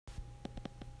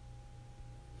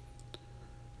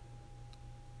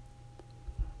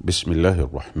Bismillahir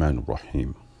Rahmanir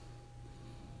Rahim.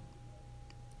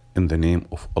 In the name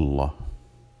of Allah,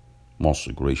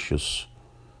 most gracious,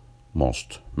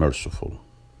 most merciful.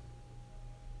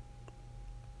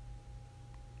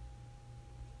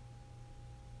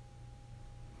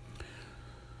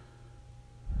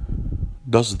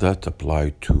 Does that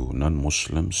apply to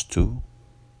non-Muslims too?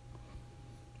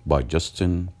 By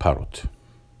Justin Parrott.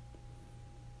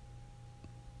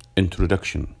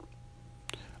 Introduction.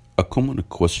 A common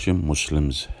question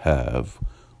Muslims have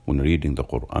when reading the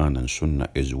Quran and Sunnah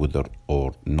is whether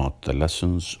or not the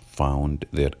lessons found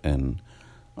therein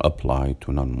apply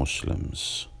to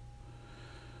non-Muslims.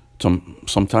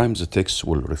 Sometimes the text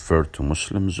will refer to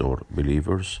Muslims or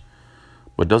believers,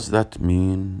 but does that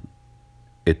mean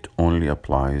it only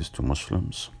applies to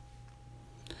Muslims?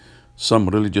 Some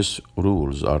religious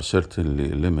rules are certainly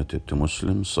limited to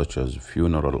Muslims, such as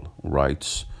funeral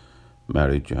rites,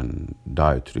 marriage and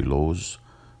dietary laws,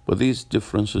 but these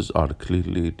differences are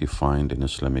clearly defined in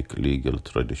Islamic legal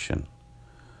tradition.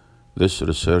 This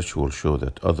research will show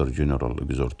that other general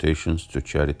exhortations to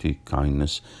charity,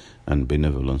 kindness, and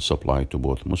benevolence apply to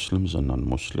both Muslims and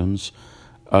non-Muslims,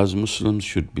 as Muslims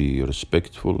should be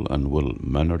respectful and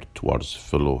well-mannered towards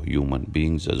fellow human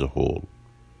beings as a whole.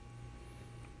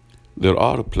 There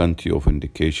are plenty of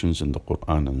indications in the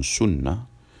Quran and Sunnah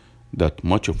that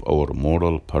much of our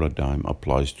moral paradigm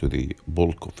applies to the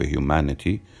bulk of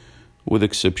humanity, with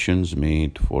exceptions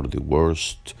made for the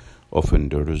worst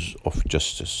offenders of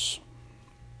justice.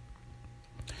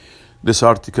 This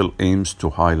article aims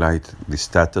to highlight the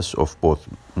status of both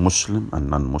Muslim and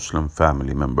non-Muslim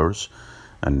family members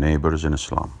and neighbors in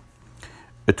Islam.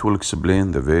 It will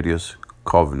explain the various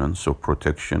covenants of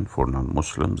protection for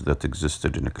non-Muslims that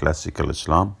existed in classical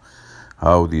Islam,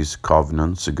 how these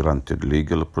covenants granted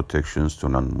legal protections to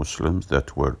non-Muslims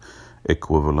that were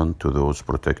equivalent to those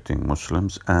protecting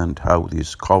Muslims, and how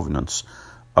these covenants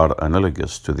are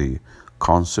analogous to the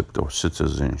concept of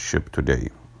citizenship today.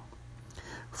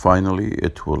 Finally,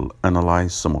 it will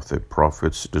analyze some of the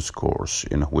Prophet's discourse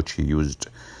in which he used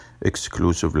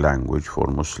exclusive language for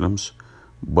Muslims,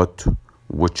 but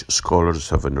which scholars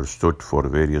have understood for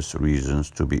various reasons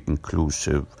to be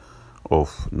inclusive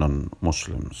of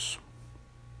non-Muslims.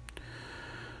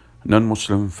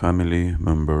 Non-Muslim family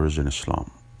members in Islam.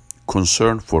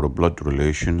 Concern for blood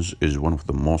relations is one of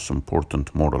the most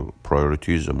important moral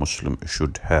priorities a Muslim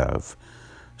should have,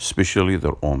 especially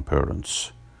their own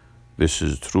parents. This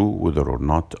is true whether or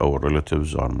not our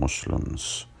relatives are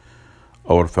Muslims.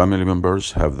 Our family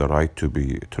members have the right to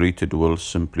be treated well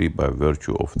simply by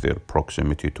virtue of their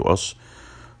proximity to us,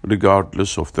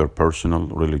 regardless of their personal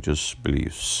religious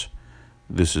beliefs.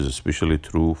 This is especially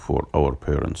true for our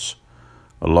parents.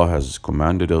 Allah has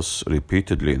commanded us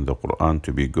repeatedly in the Quran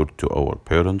to be good to our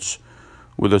parents,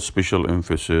 with a special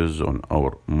emphasis on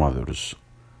our mothers.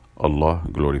 Allah,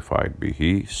 glorified be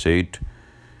He, said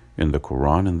in the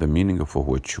Quran, in the meaning of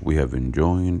which we have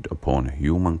enjoined upon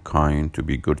humankind to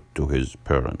be good to his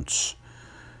parents.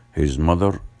 His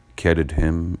mother carried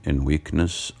him in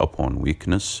weakness upon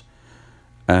weakness,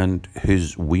 and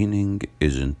his weaning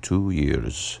is in 2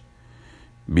 years.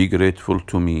 Be grateful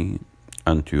to me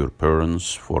and to your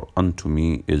parents, for unto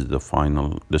me is the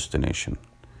final destination.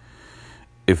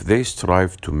 If they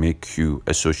strive to make you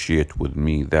associate with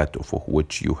me that of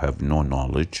which you have no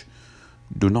knowledge,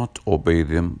 do not obey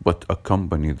them, but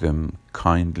accompany them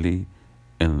kindly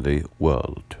in the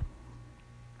world.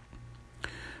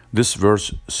 This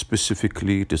verse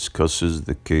specifically discusses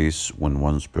the case when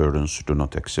one's parents do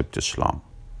not accept Islam.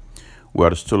 We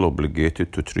are still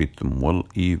obligated to treat them well,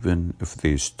 even if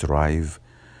they strive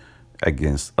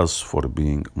against us for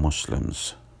being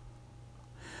Muslims.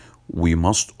 We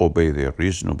must obey their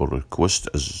reasonable request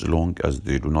as long as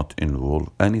they do not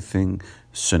involve anything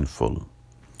sinful.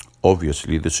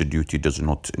 Obviously, this duty does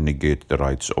not negate the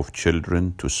rights of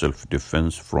children to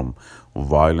self-defense from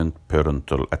violent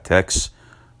parental attacks,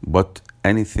 but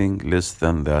anything less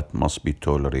than that must be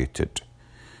tolerated.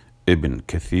 Ibn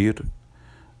Kathir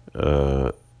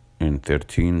in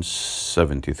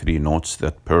 1373 notes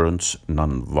that parents'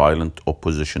 non-violent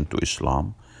opposition to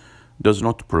Islam does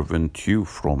not prevent you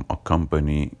from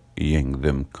accompanying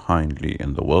them kindly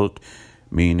in the world,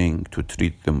 meaning to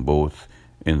treat them both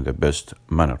in the best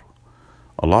manner.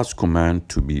 Allah's command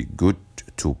to be good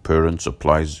to parents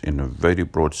applies in a very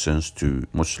broad sense to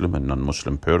Muslim and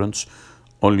non-Muslim parents,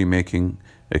 only making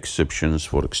exceptions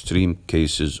for extreme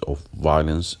cases of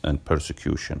violence and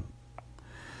persecution.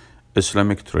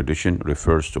 Islamic tradition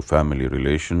refers to family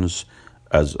relations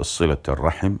as as-silat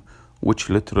al-rahim, which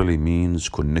literally means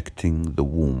connecting the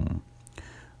womb.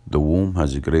 The womb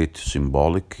has a great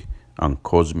symbolic and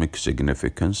cosmic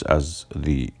significance as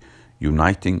the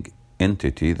uniting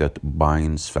entity that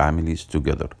binds families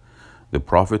together. The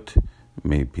Prophet,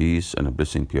 may peace and a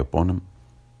blessing be upon him,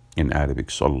 in Arabic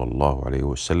sallallahu alayhi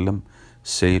wasallam,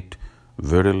 said,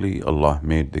 "Verily Allah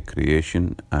made the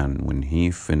creation, and when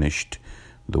He finished,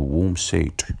 the womb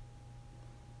said,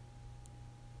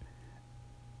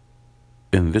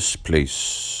 in this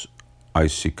place I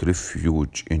seek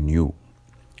refuge in you.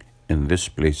 In this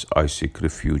place I seek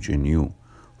refuge in you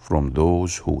from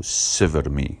those who sever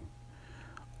me."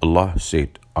 Allah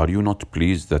said, "Are you not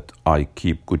pleased that I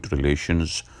keep good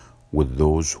relations with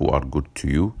those who are good to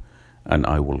you, and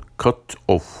I will cut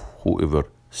off whoever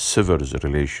severs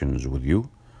relations with you?"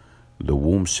 The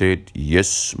womb said,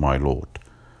 "Yes, my Lord."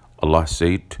 Allah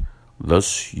said,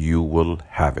 "Thus you will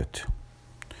have it."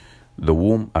 The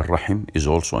womb, ar-Rahim, is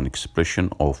also an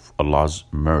expression of Allah's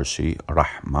mercy,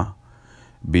 Rahmah,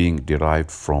 being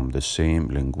derived from the same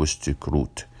linguistic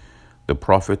root. The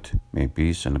Prophet, may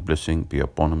peace and blessing be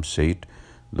upon him, said,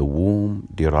 "The womb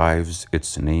derives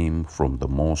its name from the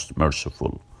most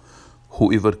merciful.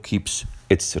 Whoever keeps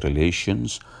its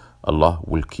relations, Allah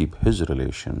will keep His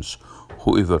relations.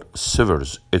 Whoever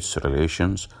severs its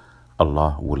relations,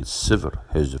 Allah will sever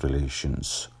His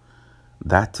relations."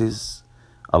 That is,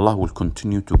 Allah will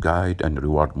continue to guide and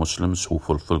reward Muslims who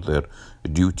fulfill their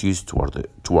duties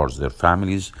towards their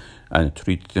families and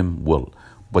treat them well,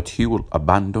 but He will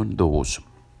abandon those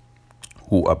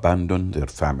who abandon their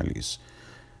families.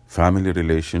 Family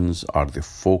relations are the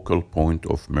focal point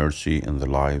of mercy in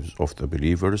the lives of the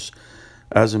believers,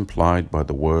 as implied by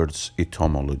the words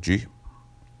etymology,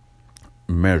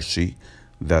 mercy,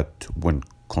 that when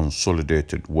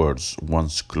consolidated words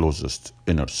one's closest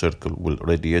inner circle will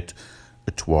radiate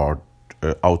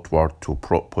outward to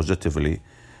positively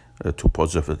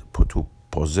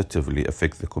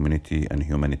affect the community and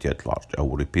humanity at large. I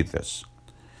will repeat this.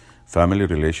 Family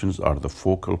relations are the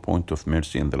focal point of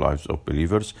mercy in the lives of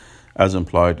believers, as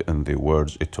implied in the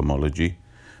words etymology,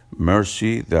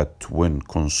 mercy that when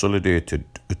consolidated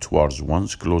towards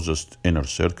one's closest inner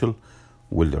circle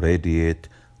will radiate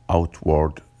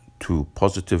outward to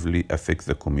positively affect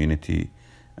the community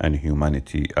and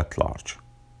humanity at large.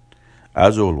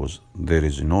 As always, there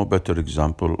is no better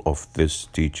example of this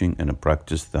teaching and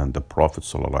practice than the Prophet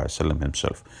ﷺ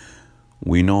himself.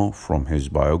 We know from his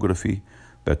biography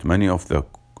that many of the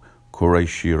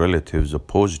Qurayshi relatives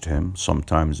opposed him,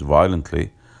 sometimes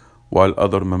violently, while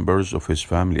other members of his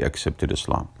family accepted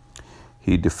Islam.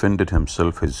 He defended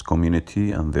himself, his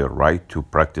community, and their right to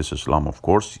practice Islam, of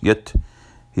course, yet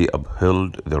he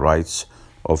upheld the rights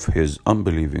of his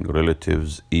unbelieving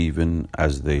relatives even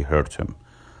as they hurt him.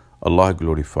 Allah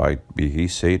glorified be He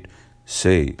said,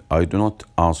 "Say, I do not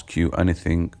ask you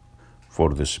anything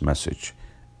for this message,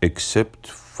 except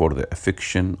for the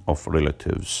affection of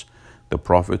relatives." The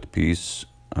Prophet, peace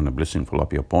and a blessing of Allah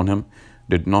be upon him,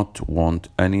 did not want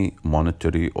any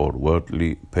monetary or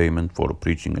worldly payment for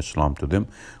preaching Islam to them,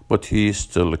 but he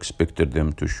still expected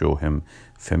them to show him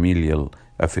familial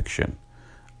affection.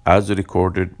 As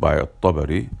recorded by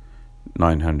At-Tabari,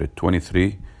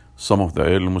 923, some of the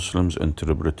early Muslims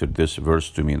interpreted this verse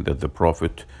to mean that the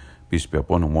Prophet, peace be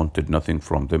upon him, wanted nothing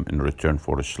from them in return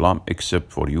for Islam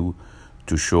except for you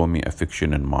to show me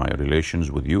affection in my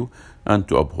relations with you and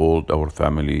to uphold our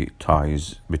family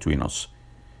ties between us.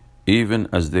 Even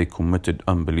as they committed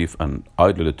unbelief and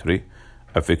idolatry,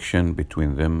 affection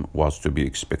between them was to be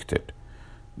expected.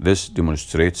 This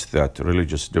demonstrates that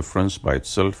religious difference by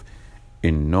itself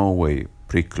in no way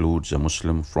precludes a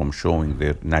Muslim from showing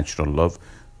their natural love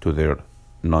to their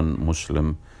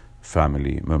non-Muslim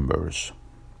family members.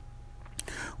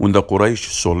 When the Quraysh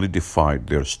solidified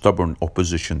their stubborn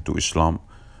opposition to Islam,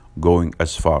 going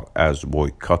as far as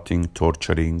boycotting,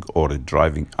 torturing, or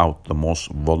driving out the most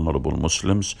vulnerable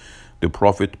Muslims, the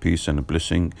Prophet, peace and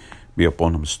blessing be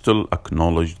upon him, still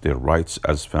acknowledged their rights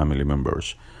as family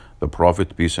members. The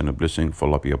Prophet, peace and blessing of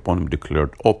Allah be upon him,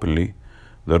 declared openly,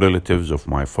 "The relatives of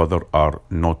my father are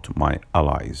not my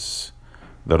allies.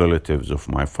 The relatives of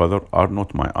my father are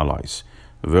not my allies.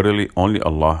 Verily, only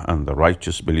Allah and the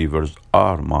righteous believers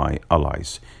are my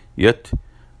allies. Yet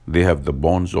they have the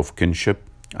bonds of kinship,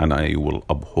 and I will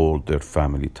uphold their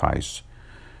family ties."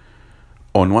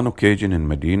 On one occasion in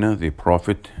Medina, the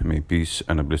Prophet, may peace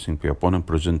and a blessing be upon him,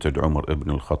 presented Umar ibn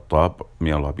al-Khattab,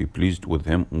 may Allah be pleased with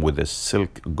him, with a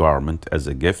silk garment as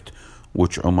a gift,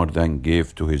 which Umar then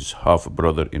gave to his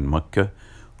half-brother in Mecca,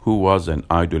 who was an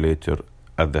idolater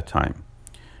at the time.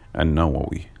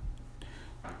 An-Nawawi,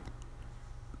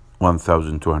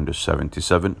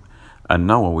 1277.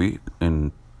 An-Nawawi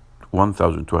in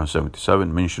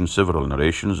 1277 mentions several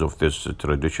narrations of this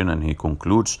tradition, and he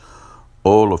concludes,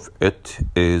 All of it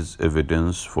is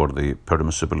evidence for the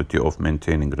permissibility of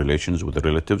maintaining relations with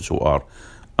relatives who are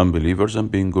unbelievers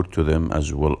and being good to them,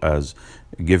 as well as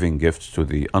giving gifts to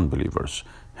the unbelievers.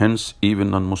 Hence, even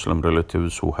non-Muslim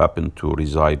relatives who happen to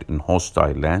reside in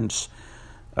hostile lands,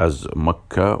 as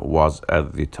Mecca was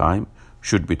at the time,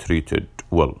 should be treated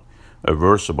well. A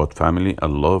verse about family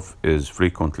and love is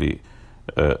frequently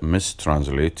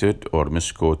mistranslated or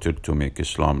misquoted to make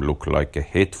Islam look like a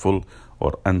hateful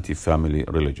or anti-family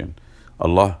religion.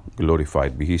 Allah,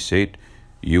 glorified be He, said,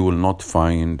 "You will not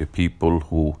find people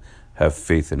who have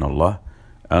faith in Allah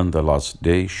and the last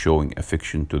day showing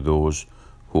affection to those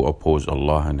who oppose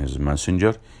Allah and His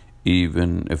Messenger,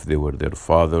 even if they were their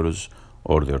fathers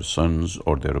or their sons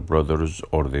or their brothers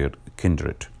or their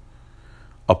kindred."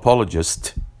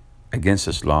 Apologists against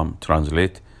Islam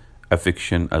translate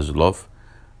affection as love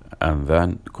and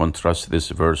then contrast this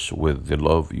verse with the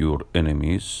love your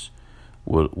enemies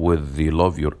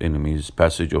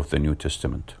passage of the New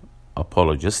Testament.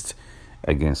 Apologists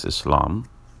against Islam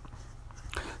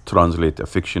translate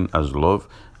affection as love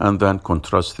and then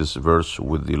contrast this verse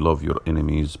with the love your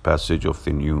enemies passage of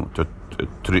the New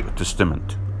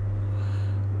Testament.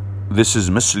 This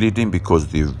is misleading because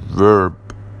the verb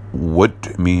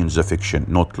would means affection,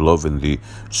 not love in the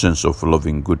sense of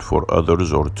loving good for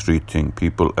others or treating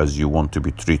people as you want to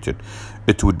be treated.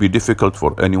 It would be difficult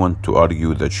for anyone to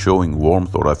argue that showing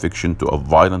warmth or affection to a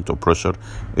violent oppressor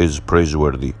is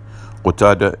praiseworthy.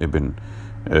 Qatada ibn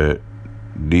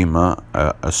Dima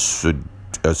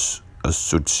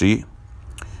as-Sudsi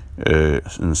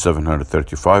in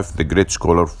 735, the great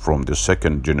scholar from the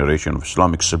second generation of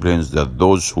Islam, explains that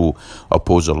those who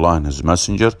oppose Allah and His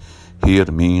Messenger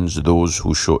here means those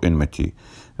who show enmity.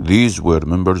 These were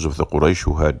members of the Quraysh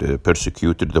who had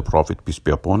persecuted the Prophet, peace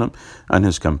be upon him, and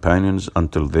his companions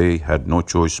until they had no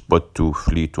choice but to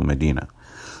flee to Medina.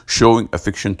 Showing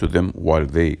affection to them while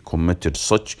they committed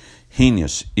such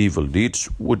heinous evil deeds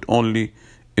would only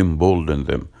embolden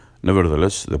them.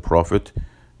 Nevertheless, the Prophet,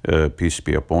 peace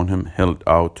be upon him, held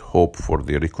out hope for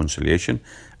their reconciliation,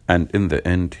 and in the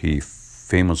end he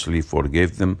famously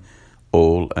forgave them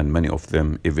all, and many of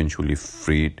them eventually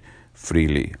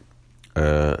freely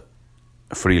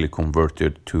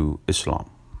converted to Islam.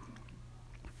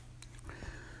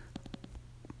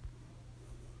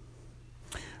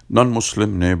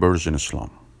 Non-Muslim neighbors in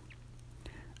Islam.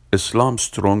 Islam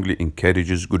strongly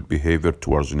encourages good behavior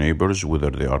towards neighbors, whether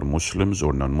they are Muslims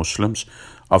or non-Muslims.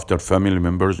 After family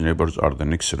members, neighbors are the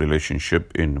next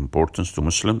relationship in importance to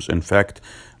Muslims. In fact,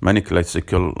 many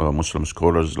classical Muslim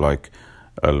scholars like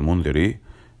Al-Mundhiri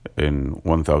in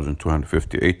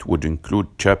 1258 would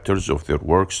include chapters of their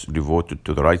works devoted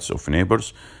to the rights of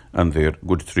neighbors and their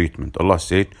good treatment. Allah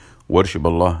said, "Worship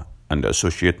Allah and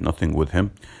associate nothing with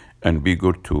Him, and be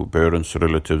good to parents,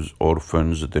 relatives,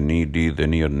 orphans, the needy, the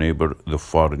near neighbor, the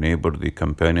far neighbor, the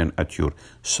companion at your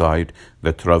side,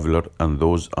 the traveler, and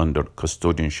those under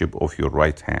custodianship of your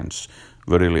right hands.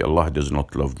 Verily, Allah does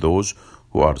not love those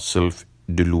who are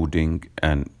self-deluding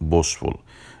and boastful."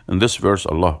 In this verse,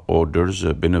 Allah orders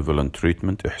benevolent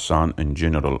treatment, ihsan in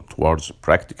general, towards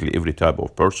practically every type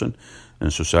of person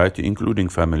in society, including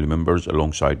family members,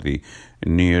 alongside the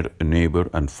near neighbor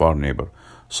and far neighbor.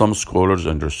 Some scholars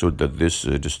understood that this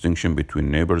distinction between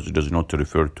neighbors does not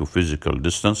refer to physical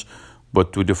distance,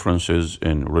 but to differences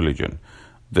in religion.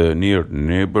 The near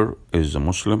neighbor is a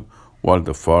Muslim, while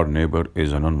the far neighbor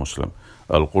is a non-Muslim.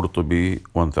 Al-Qurtubi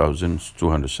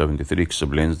 1273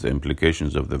 explains the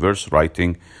implications of the verse,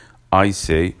 writing, "I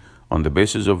say, on the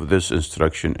basis of this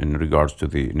instruction in regards to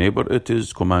the neighbor, it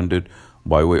is commanded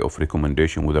by way of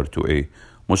recommendation whether to a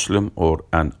Muslim or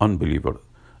an unbeliever.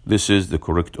 This is the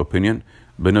correct opinion.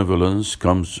 Benevolence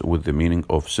comes with the meaning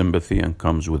of sympathy and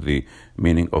comes with the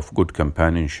meaning of good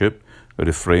companionship,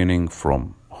 refraining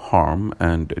from harm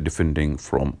and defending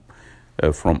from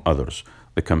others.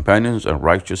 The companions and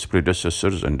righteous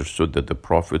predecessors understood that the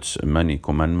Prophet's many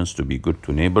commandments to be good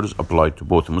to neighbors applied to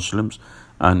both Muslims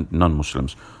and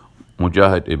non-Muslims.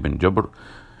 Mujahid ibn Jabr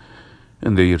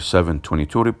in the year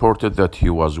 722 reported that he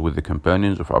was with the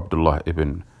companions of Abdullah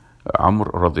ibn Amr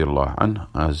radiallahu anh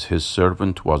as his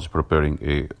servant was preparing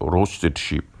a roasted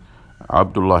sheep.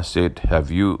 Abdullah said,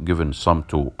 "Have you given some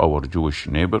to our Jewish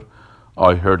neighbor?"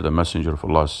 I heard the Messenger of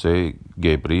Allah say,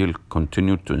 "Gabriel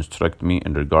continued to instruct me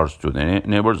in regards to the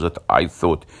neighbors that I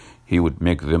thought he would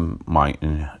make them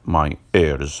my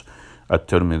heirs."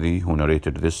 At-Tirmidhi, who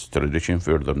narrated this tradition,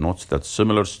 further notes that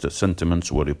similar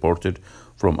sentiments were reported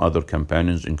from other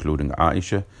companions, including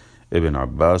Aisha, Ibn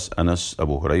Abbas, Anas,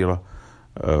 Abu Hurairah,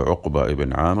 Uqba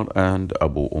ibn Amr, and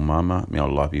Abu Umama, may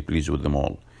Allah be pleased with them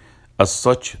all. As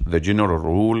such, the general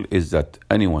rule is that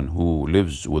anyone who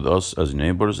lives with us as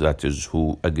neighbors, that is,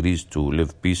 who agrees to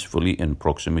live peacefully in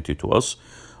proximity to us,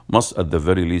 must at the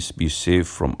very least be safe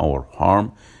from our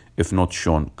harm, if not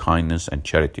shown kindness and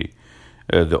charity.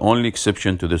 The only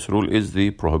exception to this rule is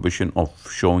the prohibition of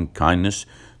showing kindness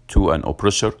to an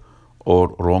oppressor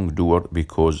or wrongdoer,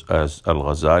 because, as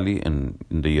Al-Ghazali in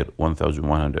the year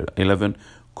 1111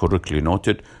 correctly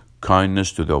noted,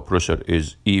 kindness to the oppressor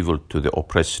is evil to the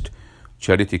oppressed.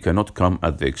 Charity cannot come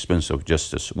at the expense of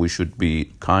justice. We should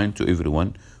be kind to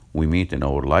everyone we meet in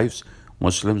our lives,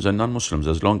 Muslims and non-Muslims,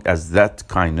 as long as that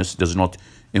kindness does not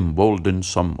embolden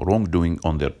some wrongdoing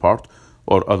on their part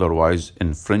or otherwise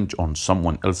infringe on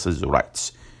someone else's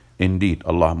rights. Indeed,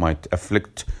 Allah might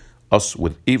afflict us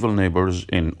with evil neighbors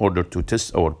in order to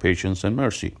test our patience and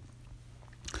mercy.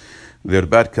 Their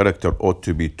bad character ought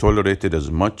to be tolerated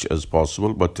as much as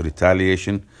possible, but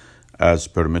retaliation, as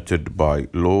permitted by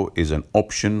law, is an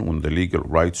option when the legal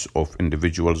rights of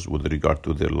individuals with regard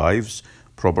to their lives,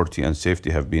 property, and safety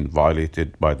have been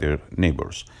violated by their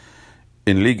neighbors.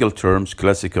 In legal terms,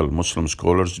 classical Muslim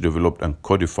scholars developed and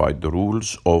codified the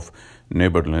rules of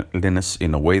neighborliness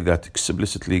in a way that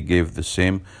explicitly gave the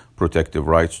same protective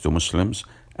rights to Muslims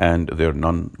and their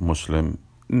non-Muslim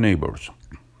neighbors.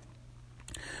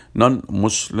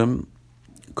 Non-Muslim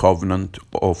covenant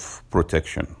of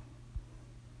protection.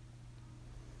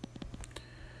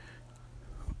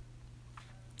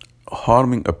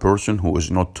 Harming a person who is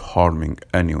not harming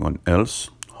anyone else,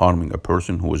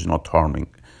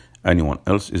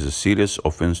 is a serious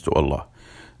offense to Allah.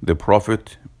 The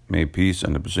Prophet, may peace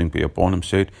and blessing be upon him,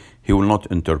 said, "He will not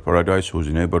enter paradise whose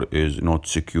neighbor is not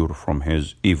secure from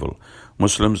his evil."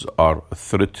 Muslims are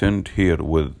threatened here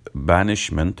with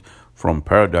banishment from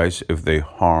paradise if they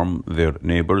harm their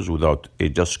neighbors without a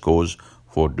just cause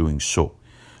for doing so.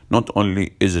 Not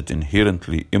only is it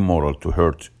inherently immoral to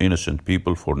hurt innocent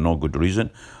people for no good reason,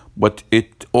 but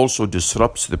it also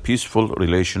disrupts the peaceful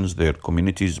relations their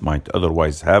communities might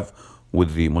otherwise have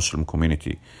with the Muslim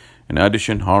community. In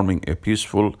addition, harming a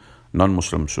peaceful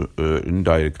non-Muslim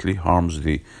indirectly harms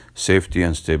the safety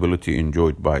and stability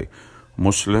enjoyed by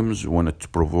Muslims when it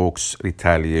provokes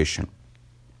retaliation.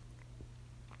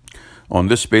 On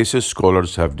this basis,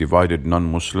 scholars have divided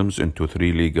non-Muslims into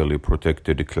three legally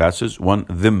protected classes. One,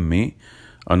 dhimmi,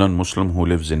 a non-Muslim who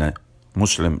lives in a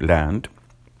Muslim land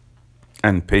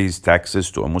and pays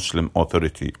taxes to a Muslim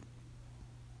authority.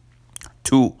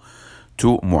 Two,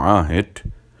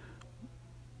 mu'ahid.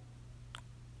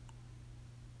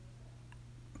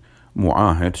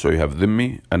 So you have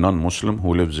dhimmi, a non-Muslim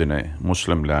who lives in a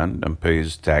Muslim land and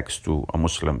pays tax to a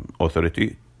Muslim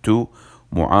authority. Two,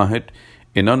 mu'ahid,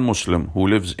 a non-Muslim who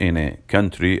lives in a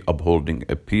country upholding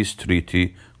a peace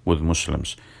treaty with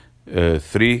Muslims.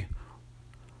 Three,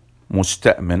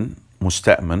 musta'man,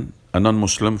 a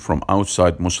non-Muslim from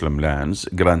outside Muslim lands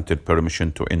granted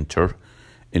permission to enter.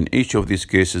 In each of these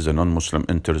cases, a non-Muslim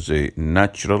enters a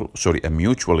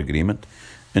mutual agreement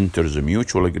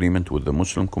with the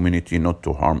Muslim community not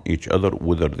to harm each other,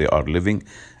 whether they are living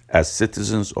as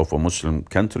citizens of a Muslim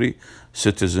country,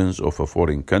 citizens of a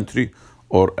foreign country,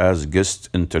 or as guests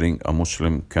entering a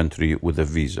Muslim country with a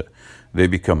visa. They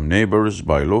become neighbors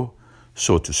by law,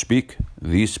 so to speak.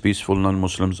 These peaceful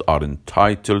non-Muslims are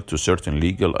entitled to certain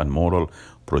legal and moral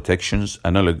protections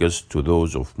analogous to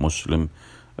those of Muslim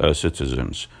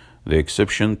citizens. The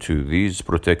exception to these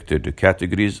protected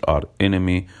categories are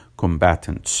enemy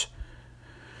combatants.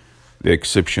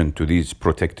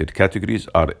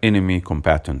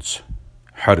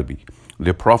 Harbi.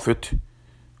 The Prophet,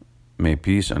 may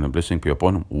peace and blessing be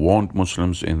upon him, warned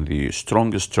Muslims in the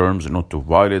strongest terms not to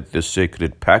violate this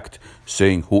sacred pact,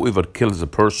 saying, "Whoever kills a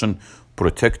person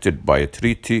protected by a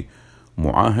treaty,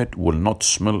 mu'ahid, will not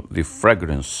smell the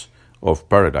fragrance of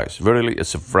paradise. Verily,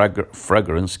 its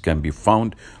fragrance can be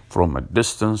found from a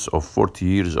distance of 40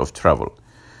 years of travel."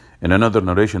 In another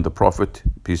narration, the Prophet,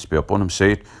 peace be upon him,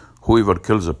 said, "Whoever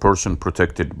kills a person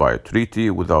protected by a treaty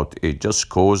without a just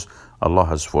cause, Allah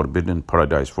has forbidden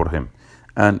paradise for him."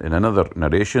 And in another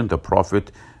narration, the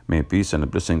Prophet, may peace and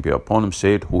blessing be upon him,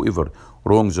 said, "Whoever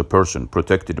wrongs a person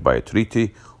protected by a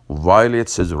treaty,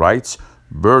 violates his rights,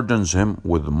 burdens him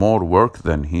with more work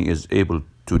than he is able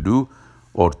to do,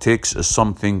 or takes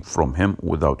something from him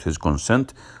without his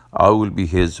consent, I will be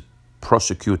his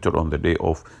prosecutor on the day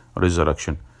of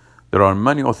resurrection." There are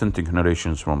many authentic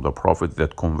narrations from the Prophet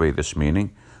that convey this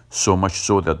meaning, so much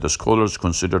so that the scholars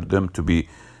consider them to be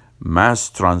mass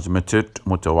transmitted,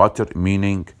 mutawatir,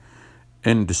 meaning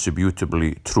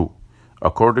indisputably true.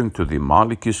 According to the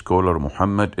Maliki scholar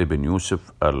Muhammad ibn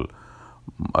Yusuf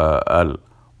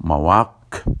al-Mawaq,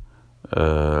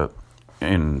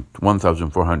 in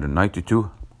 1492,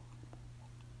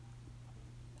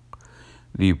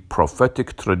 the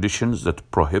prophetic traditions that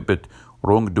prohibit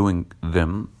wrongdoing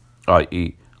them,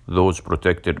 i.e., those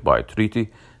protected by treaty,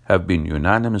 have been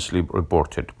unanimously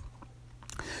reported.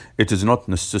 It is not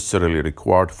necessarily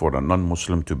required for a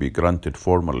non-Muslim to be granted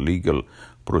formal legal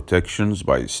protections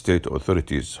by state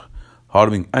authorities.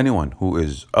 Harming anyone who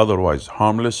is otherwise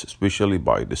harmless, especially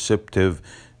by deceptive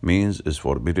means, is a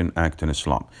forbidden act in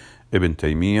Islam. Ibn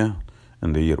Taymiyyah,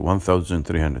 in the year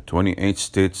 1328,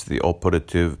 states the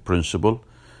operative principle.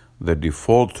 The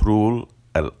default rule,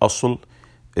 al-asl,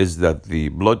 is that the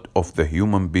blood of the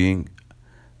human being,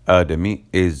 Adami,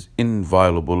 is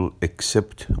inviolable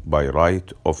except by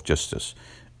right of justice.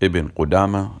 Ibn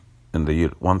Qudama, in the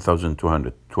year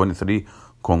 1223,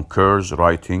 concurs,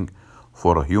 writing,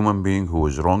 for a human being who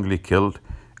is wrongly killed,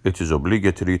 it is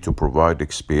obligatory to provide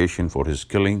expiation for his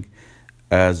killing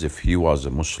as if he was a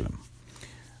Muslim.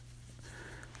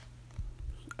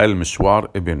 Al-Miswar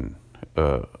ibn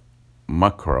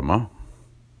Makhrama,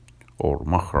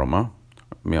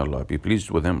 may Allah be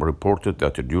pleased with him, reported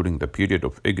that during the period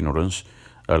of ignorance,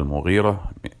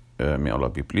 Al-Mughira, may Allah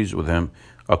be pleased with him,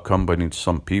 accompanied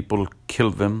some people,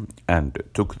 killed them, and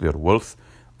took their wealth.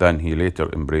 Then he later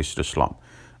embraced Islam.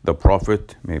 The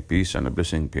Prophet, may peace and a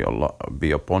blessing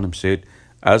be upon him, said,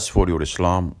 "As for your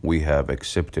Islam, we have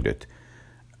accepted it.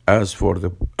 As for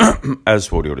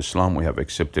your Islam, we have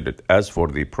accepted it. As for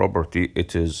the property,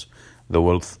 it is the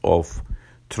wealth of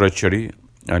treachery,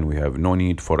 and we have no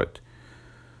need for it."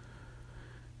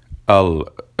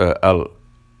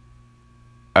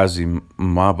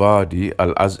 Al-Azimabadi,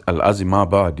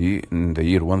 in the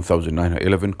year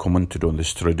 1911, commented on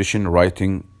this tradition,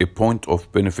 writing, "A point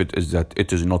of benefit is that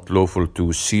it is not lawful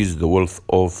to seize the wealth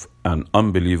of an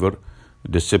unbeliever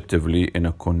deceptively in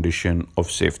a condition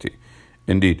of safety.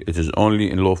 Indeed, it is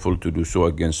only unlawful to do so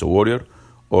against a warrior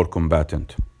or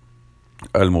combatant."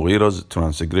 Al-Mughira's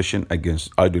transgression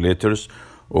against idolaters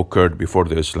occurred before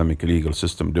the Islamic legal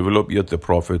system developed, yet the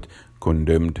Prophet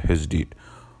condemned his deed.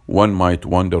 One might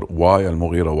wonder why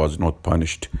Al-Mughira was not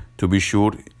punished. To be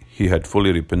sure, he had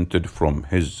fully repented from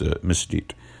his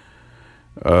misdeed.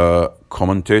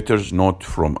 Commentators note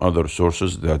from other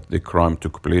sources that the crime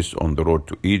took place on the road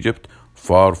to Egypt,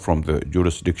 far from the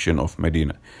jurisdiction of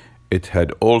Medina. It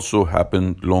had also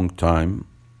happened long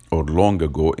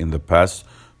ago in the past,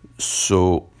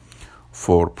 so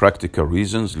for practical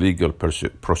reasons, legal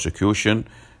prosecution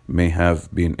may have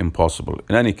been impossible.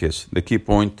 In any case, the key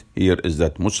point here is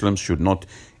that Muslims should not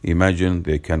imagine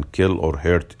they can kill or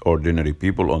hurt ordinary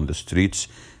people on the streets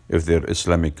if their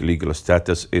Islamic legal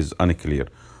status is unclear.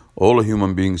 All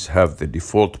human beings have the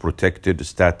default protected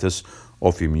status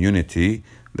of immunity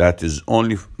that is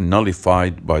only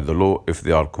nullified by the law if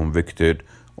they are convicted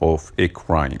of a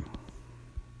crime.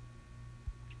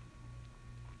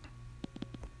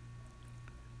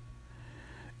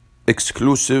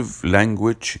 Exclusive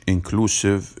language,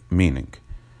 inclusive meaning.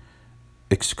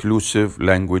 Exclusive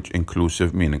language,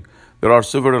 inclusive meaning. There are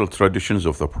several traditions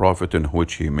of the Prophet in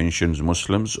which he mentions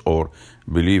Muslims or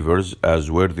believers as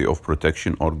worthy of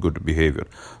protection or good behavior.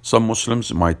 Some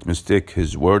Muslims might mistake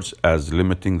his words as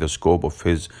limiting the scope of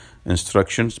his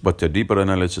instructions, but a deeper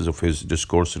analysis of his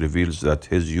discourse reveals that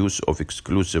his use of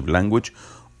exclusive language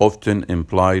often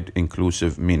implied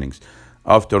inclusive meanings.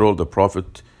 After all, the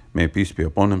Prophet, may peace be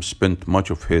upon him, spent much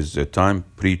of his time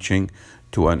preaching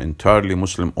to an entirely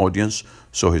Muslim audience,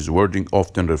 so his wording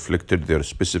often reflected their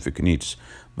specific needs.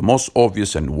 The most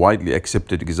obvious and widely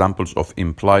accepted examples of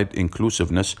implied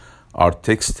inclusiveness are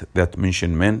texts that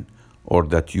mention men or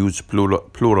that use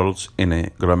plurals in a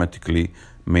grammatically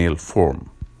male form.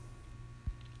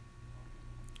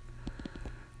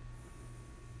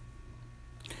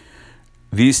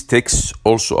 These texts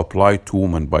also apply to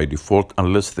women by default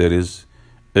unless there is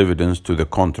evidence to the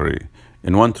contrary.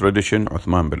 In one tradition,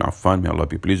 Uthman bin Affan, may Allah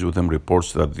be pleased with him,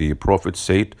 reports that the Prophet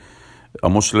said, "A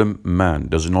Muslim man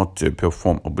does not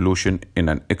perform ablution in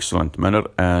an excellent manner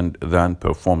and then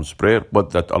performs prayer,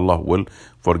 but that Allah will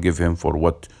forgive him for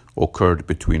what occurred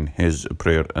between his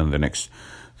prayer and the next."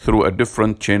 Through a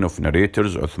different chain of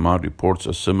narrators, Uthman reports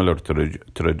a similar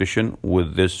tradition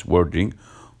with this wording: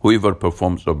 "Whoever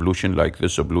performs ablution like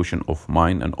this ablution of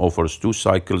mine and offers 2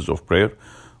 cycles of prayer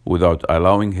without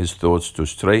allowing his thoughts to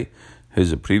stray,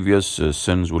 his previous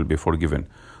sins will be forgiven."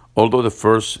 Although the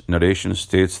first narration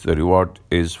states the reward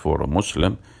is for a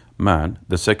Muslim man,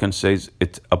 the second says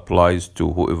it applies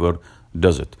to whoever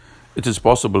does it. It is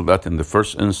possible that in the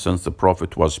first instance the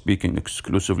Prophet was speaking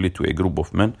exclusively to a group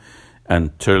of men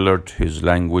and tailored his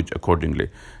language accordingly.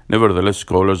 Nevertheless,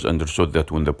 scholars understood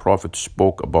that when the Prophet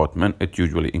spoke about men, it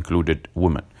usually included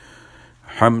women.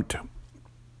 Hamd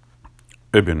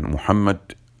ibn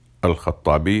Muhammad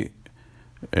al-Khattabi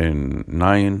in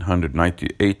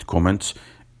 998 comments,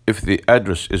 if the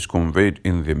address is conveyed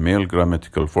in the male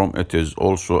grammatical form, it is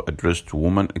also addressed to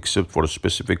women except for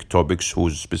specific topics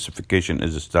whose specification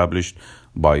is established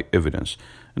by evidence.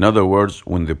 In other words,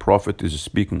 when the Prophet is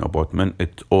speaking about men,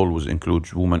 it always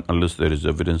includes women unless there is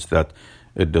evidence that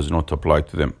it does not apply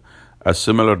to them. A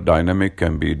similar dynamic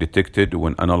can be detected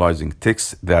when analyzing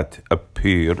texts that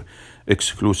appear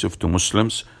exclusive to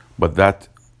Muslims, but that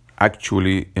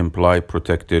actually imply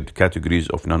protected categories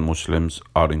of non-Muslims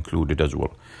are included as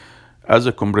well. As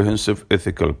a comprehensive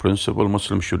ethical principle,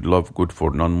 Muslims should love good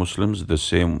for non-Muslims the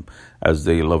same as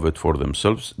they love it for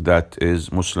themselves. That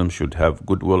is, Muslims should have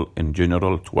goodwill in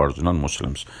general towards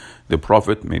non-Muslims. The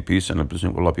Prophet, may peace and blessing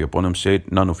of Allah be upon him,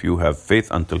 said, "None of you have faith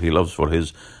until he loves for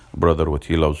his brother what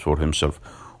he loves for himself."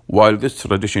 While this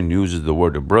tradition uses the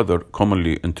word brother,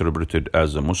 commonly interpreted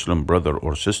as a Muslim brother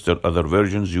or sister, other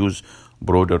versions use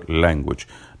broader language.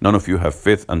 None of you have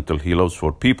faith until he loves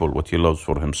for people what he loves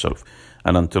for himself,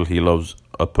 and until he loves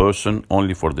a person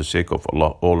only for the sake of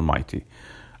Allah Almighty.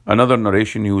 Another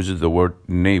narration uses the word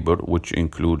neighbor, which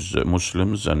includes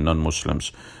Muslims and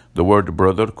non-Muslims. The word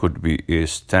brother could be a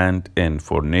stand-in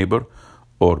for neighbor,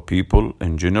 or people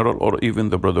in general, or even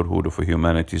the brotherhood of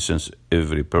humanity, since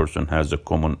every person has a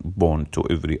common bond to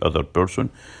every other person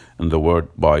in the world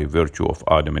by virtue of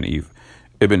Adam and Eve.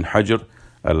 Ibn Hajar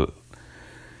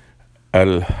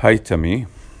al-Haytami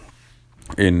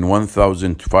in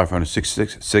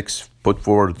 1566 put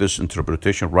forward this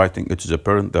interpretation, writing, "It is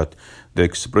apparent that the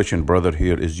expression brother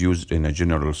here is used in a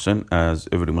general sense, as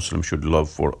every Muslim should love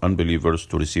for unbelievers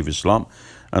to receive Islam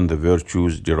and the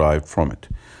virtues derived from it."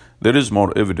 There is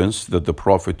more evidence that the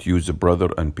Prophet used brother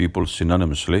and people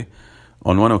synonymously.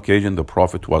 On one occasion, the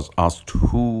Prophet was asked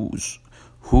whose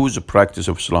practice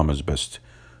of Islam is best.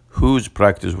 Whose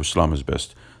practice of Islam is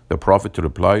best? The Prophet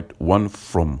replied, "One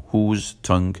from whose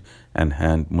tongue and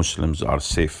hand Muslims are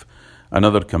safe."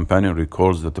 Another companion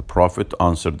recalls that the Prophet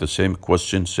answered the same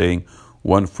question, saying,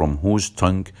 "One from whose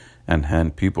tongue and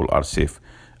hand people are safe."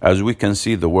 As we can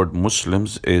see, the word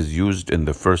Muslims is used in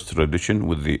the first tradition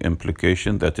with the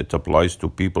implication that it applies to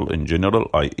people in general,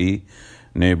 i.e.,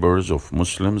 neighbors of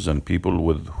Muslims and people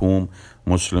with whom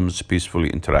Muslims peacefully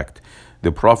interact.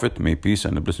 The Prophet, may peace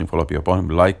and blessing of Allah be upon him,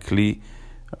 likely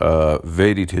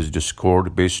varied his discourse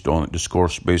based on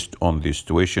the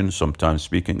situation, sometimes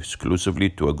speaking exclusively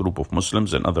to a group of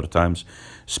Muslims and other times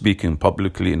speaking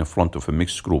publicly in front of a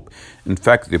mixed group. In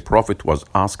fact, the Prophet was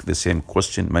asked the same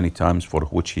question many times, for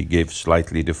which he gave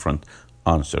slightly different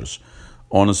answers.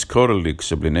 On a scholarly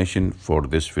explanation for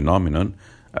this phenomenon,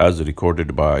 as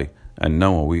recorded by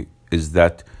An-Nawawi, is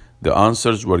that the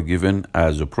answers were given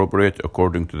as appropriate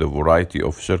according to the variety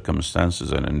of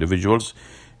circumstances and individuals.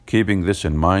 Keeping this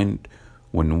in mind,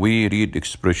 when we read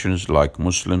expressions like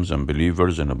Muslims and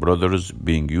believers and brothers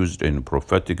being used in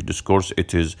prophetic discourse,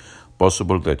 it is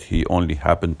possible that he only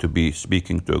happened to be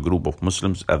speaking to a group of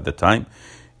Muslims at the time.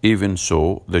 Even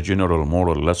so, the general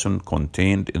moral lesson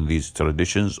contained in these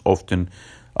traditions often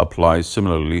applies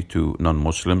similarly to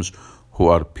non-Muslims who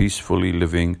are peacefully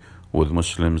living with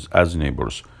Muslims as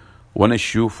neighbors. One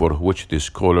issue for which the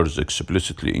scholars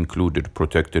explicitly included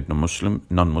protected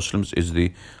non-Muslims is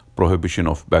the prohibition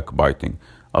of backbiting.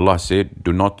 Allah said,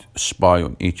 "Do not spy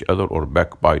on each other or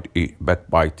backbite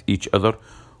each other.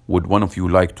 Would one of you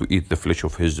like to eat the flesh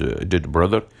of his dead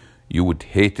brother? You would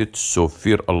hate it, so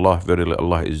fear Allah. Verily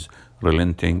Allah is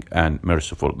relenting and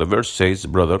merciful." The verse says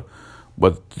brother,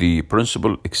 but the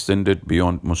principle extended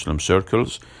beyond Muslim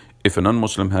circles. If a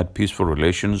non-Muslim had peaceful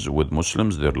relations with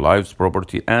Muslims, their lives,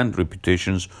 property, and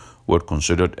reputations were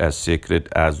considered as sacred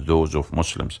as those of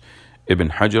Muslims. Ibn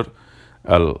Hajar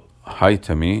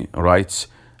al-Haytami writes,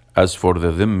 "As for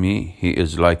the dhimmi, he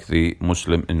is like the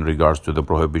Muslim in regards to the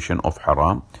prohibition of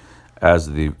haram,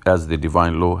 as the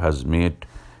divine law has made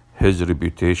his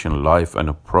reputation, life,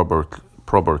 and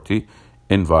property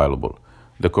inviolable.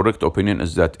 The correct opinion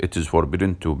is that it is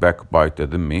forbidden to backbite a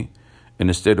dhimmi.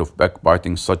 Instead of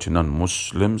backbiting such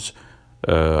non-Muslims,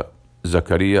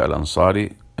 Zakaria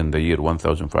al-Ansari in the year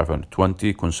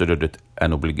 1520 considered it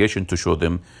an obligation to show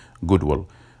them goodwill.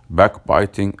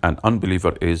 Backbiting an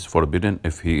unbeliever is forbidden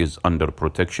if he is under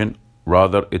protection.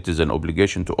 Rather, it is an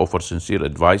obligation to offer sincere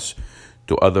advice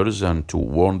to others and to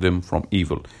warn them from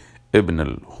evil." Ibn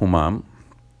al-Humam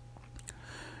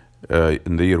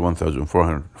in the year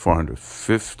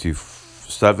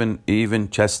 1457 even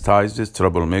chastises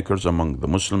troublemakers among the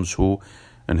Muslims who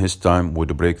in his time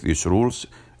would break these rules.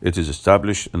 It is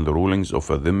established in the rulings of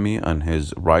a dhimmi and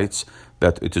his rights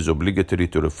that it is obligatory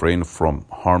to refrain from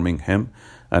harming him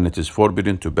and it is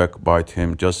forbidden to backbite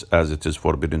him, just as it is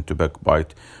forbidden to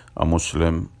backbite a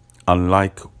Muslim,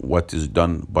 unlike what is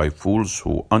done by fools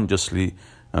who unjustly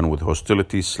and with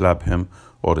hostility slap him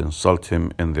or insult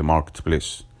him in the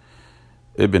marketplace.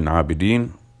 Ibn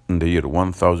Abidin, in the year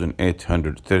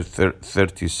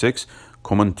 1836,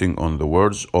 commenting on the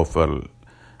words of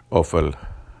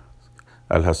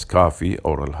Al-Haskafi,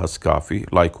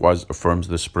 likewise affirms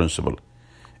this principle.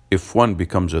 If one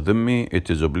becomes a dhimmi, it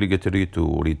is obligatory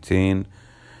to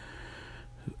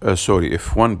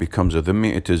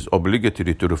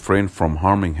refrain from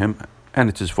harming him, and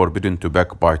it is forbidden to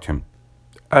backbite him,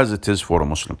 as it is for a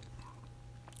Muslim.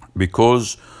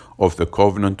 Because of the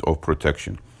covenant of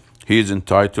protection, he is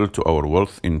entitled to our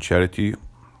wealth in charity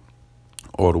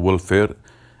or welfare,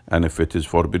 and if it is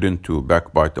forbidden to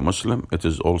backbite a Muslim, it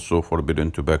is also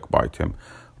forbidden to backbite him.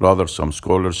 Rather, some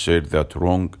scholars said that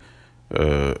wrongdoing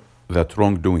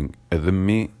a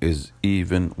dhimmi is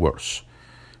even worse.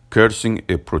 Cursing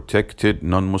a protected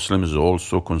non-Muslim is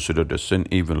also considered a sin,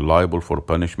 even liable for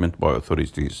punishment by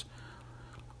authorities.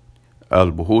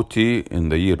 Al-Buhuti, in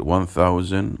the year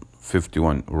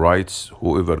 1051, writes,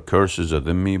 whoever curses a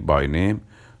dhimmi by name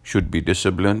should be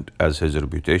disciplined, as his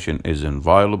reputation is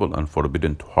inviolable and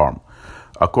forbidden to harm.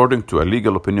 According to a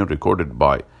legal opinion recorded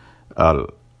by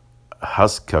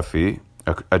Al-Haskafi,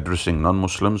 addressing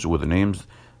non-Muslims with names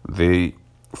they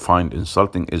find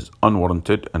insulting is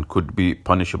unwarranted and could be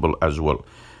punishable as well.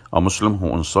 A Muslim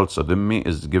who insults a dhimmi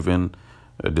is given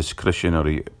a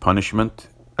discretionary punishment,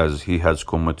 as he has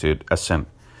committed a sin.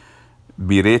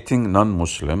 Berating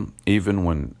non-Muslim, even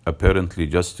when apparently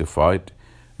justified,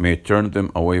 may turn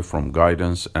them away from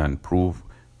guidance and prove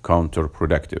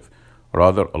counterproductive.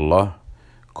 Rather, Allah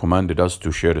commanded us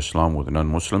to share Islam with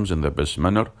non-Muslims in the best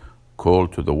manner. Call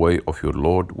to the way of your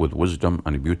Lord with wisdom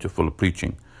and beautiful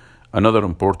preaching. Another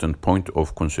important point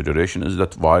of consideration is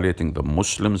that violating the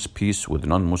Muslims' peace with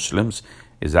non-Muslims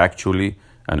is actually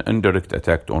an indirect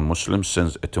attack on Muslims,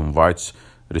 since it invites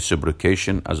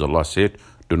reciprocation, as Allah said,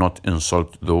 do not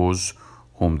insult those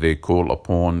whom they call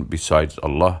upon besides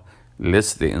Allah,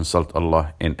 lest they insult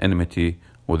Allah in enmity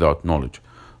without knowledge.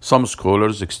 Some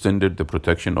scholars extended the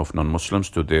protection of non-Muslims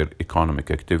to their economic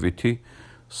activity,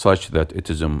 such that it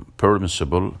is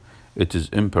impermissible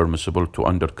to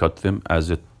undercut them as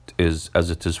it is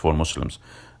for Muslims.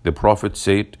 The Prophet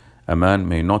said, a man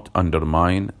may not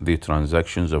undermine the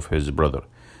transactions of his brother.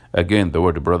 Again, the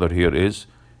word brother here is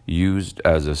used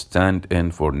as a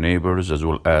stand-in for neighbors as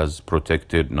well as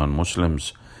protected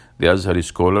non-Muslims. The Azhari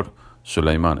scholar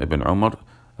Sulaiman ibn Umar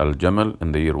al-Jamal,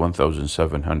 in the year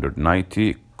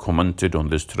 1790, commented on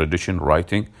this tradition,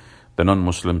 writing, the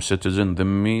non-Muslim citizen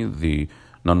dhimmi, the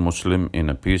non-Muslim in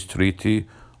a peace treaty,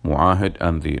 mu'ahid,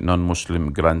 and the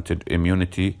non-Muslim granted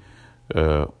immunity,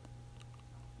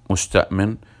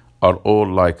 musta'min, are all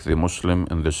like the Muslim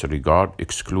in this regard,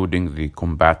 excluding the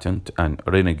combatant and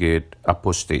renegade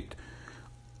apostate.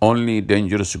 Only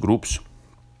dangerous groups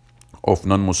of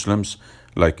non-Muslims,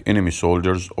 like enemy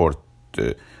soldiers or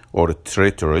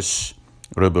traitorous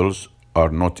rebels,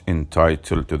 are not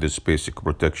entitled to this basic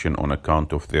protection on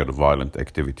account of their violent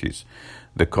activities.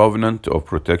 The covenant of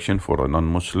protection for a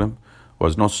non-Muslim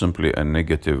was not simply a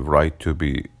negative right to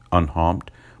be unharmed,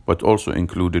 but also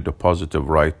included a positive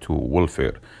right to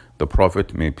welfare. The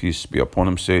Prophet, may peace be upon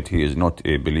him, said, he is not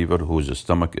a believer whose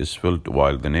stomach is filled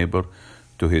while the neighbor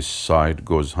to his side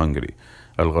goes hungry.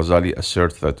 Al-Ghazali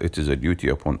asserts that it is a duty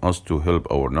upon us to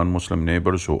help our non-Muslim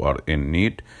neighbors who are in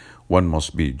need. One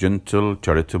must be gentle,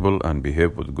 charitable, and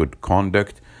behave with good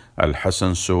conduct.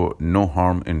 Al-Hasan saw no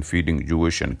harm in feeding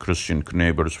Jewish and Christian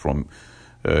neighbors from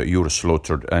your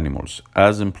slaughtered animals,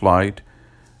 as implied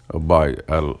by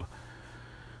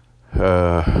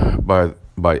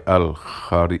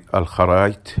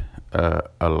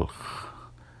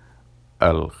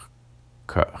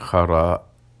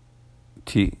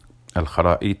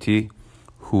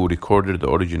who recorded the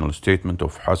original statement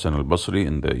of Hassan al-Basri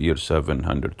in the year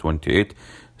 728,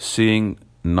 seeing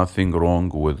nothing wrong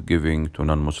with giving to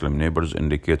non-Muslim neighbors,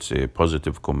 indicates a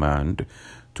positive command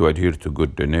to adhere to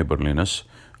good neighborliness,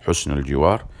 husn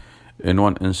al-jiwar. In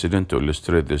one incident, to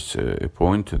illustrate this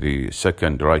point, the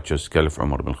second righteous Caliph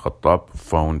Umar bin Khattab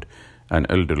found an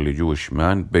elderly Jewish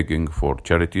man begging for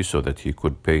charity so that he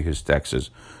could pay his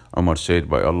taxes. Umar said,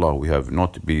 by Allah, we have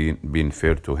not been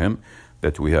fair to him,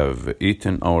 that we have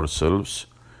eaten ourselves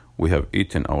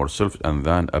and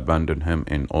then abandoned him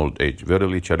in old age.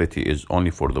 Verily, charity is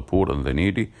only for the poor and the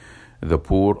needy. The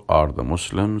poor are the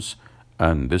Muslims,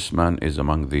 and this man is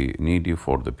among the needy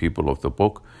for the people of the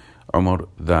book. Umar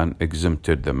then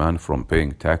exempted the man from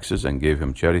paying taxes and gave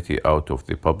him charity out of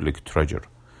the public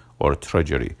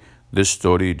treasury. This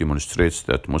story demonstrates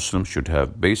that Muslims should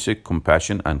have basic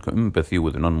compassion and empathy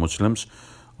with non-Muslims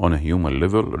on a human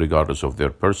level, regardless of their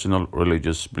personal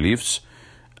religious beliefs,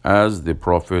 as the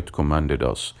Prophet commanded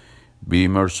us. Be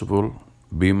merciful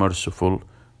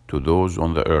to those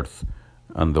on the earth,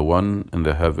 and the one in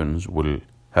the heavens will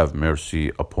have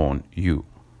mercy upon you.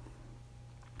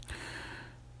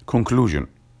 Conclusion.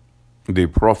 The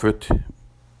Prophet,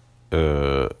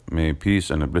 may peace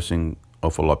and a blessing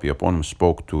of Allah be upon him,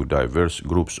 spoke to diverse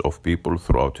groups of people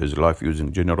throughout his life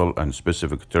using general and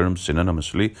specific terms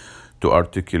synonymously to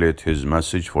articulate his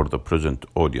message for the present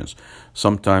audience.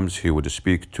 Sometimes he would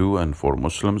speak to and for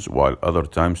Muslims, while other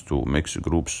times to mixed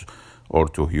groups or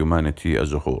to humanity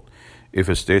as a whole. If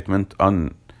a statement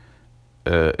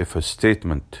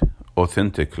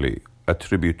authentically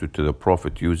attributed to the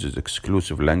Prophet uses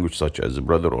exclusive language such as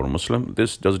brother or Muslim,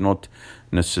 this does not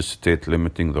necessitate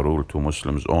limiting the rule to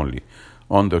Muslims only.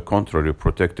 On the contrary,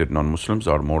 protected non-Muslims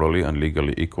are morally and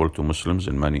legally equal to Muslims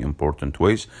in many important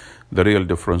ways. The real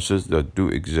differences that do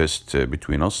exist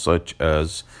between us, such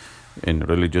as in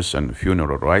religious and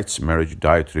funeral rites, marriage,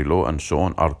 dietary law, and so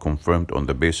on, are confirmed on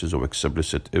the basis of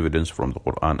explicit evidence from the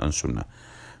Quran and Sunnah.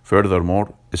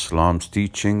 Furthermore, Islam's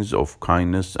teachings of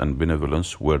kindness and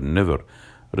benevolence were never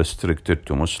restricted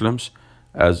to Muslims,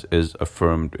 as is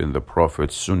affirmed in the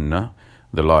Prophet's Sunnah,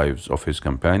 the lives of his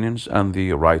companions, and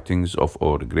the writings of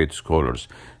our great scholars,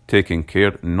 taking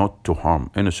care not to harm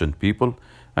innocent people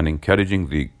and encouraging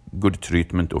the good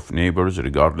treatment of neighbors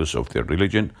regardless of their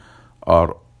religion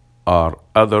are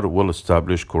other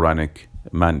well-established Quranic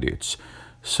mandates.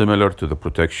 Similar to the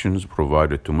protections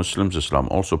provided to Muslims, Islam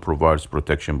also provides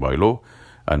protection by law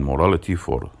and morality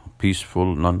for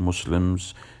peaceful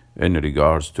non-Muslims in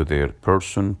regards to their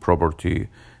person, property,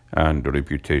 and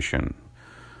reputation.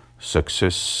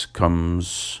 Success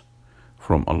comes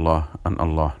from Allah, and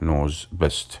Allah knows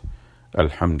best.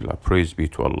 Alhamdulillah, praise be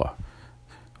to Allah.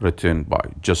 Written by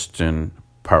Justin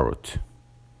Parrott,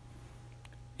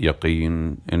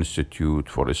 Yaqeen Institute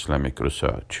for Islamic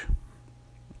Research.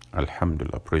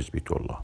 Alhamdulillah, praise be to Allah.